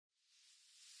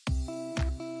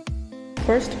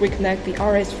First, we connect the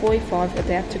RS-485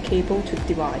 adapter cable to the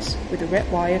device, with the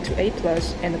red wire to A+,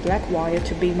 and the black wire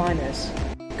to B-.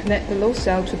 Connect the load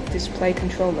cell to the display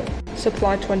controller.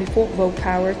 Supply 24-volt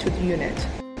power to the unit.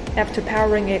 After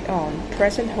powering it on,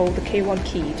 press and hold the K1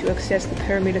 key to access the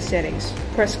parameter settings.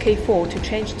 Press K4 to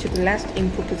change to the last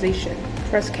input position.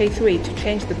 Press K3 to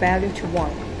change the value to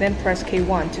 1. Then press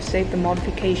K1 to save the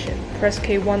modification. Press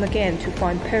K1 again to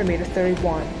find parameter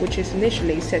 31, which is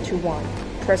initially set to 1.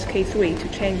 Press K3 to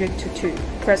change it to 2.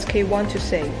 Press K1 to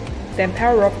save. Then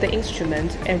power off the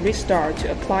instrument and restart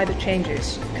to apply the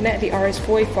changes. Connect the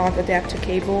RS-485 adapter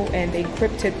cable and the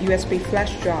encrypted USB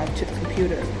flash drive to the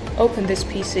computer. Open this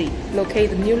PC. Locate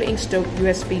the newly installed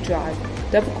USB drive.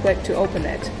 Double-click to open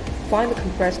it. Find the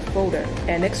compressed folder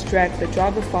and extract the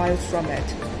driver files from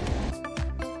it.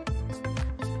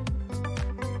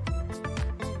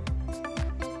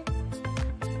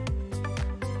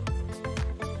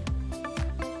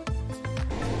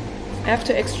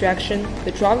 After extraction,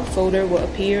 the driver folder will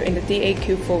appear in the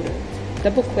DAQ folder.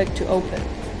 Double-click to open.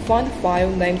 Find the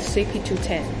file named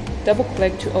CP210.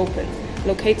 Double-click to open.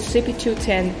 Locate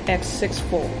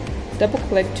CP210x64.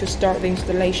 Double-click to start the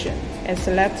installation and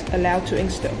select Allow to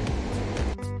install.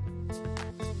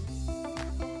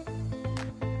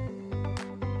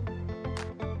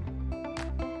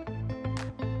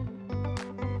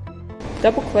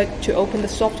 Double-click to open the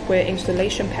software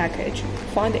installation package.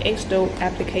 Find the installed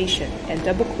application and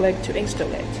double-click to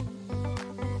install it.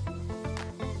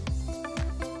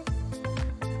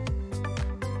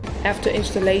 After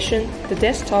installation, the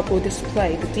desktop will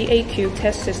display the DAQ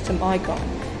test system icon.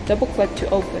 Double-click to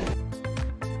open.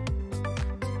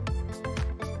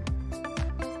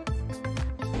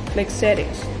 Click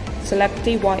Settings. Select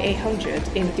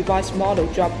DY800 in the device model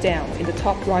drop-down in the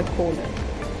top right corner.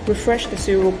 Refresh the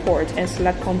serial port and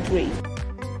select COM3.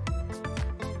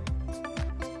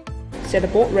 Set the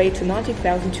baud rate to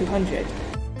 19,200.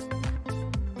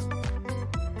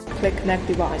 Click Connect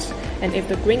Device, and if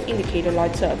the green indicator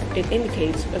lights up, it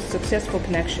indicates a successful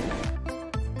connection.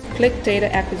 Click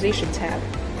Data Acquisition tab.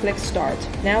 Click Start.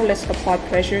 Now let's apply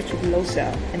pressure to the load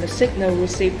cell, and the signal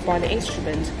received by the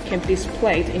instrument can be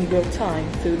displayed in real time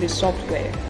through this software.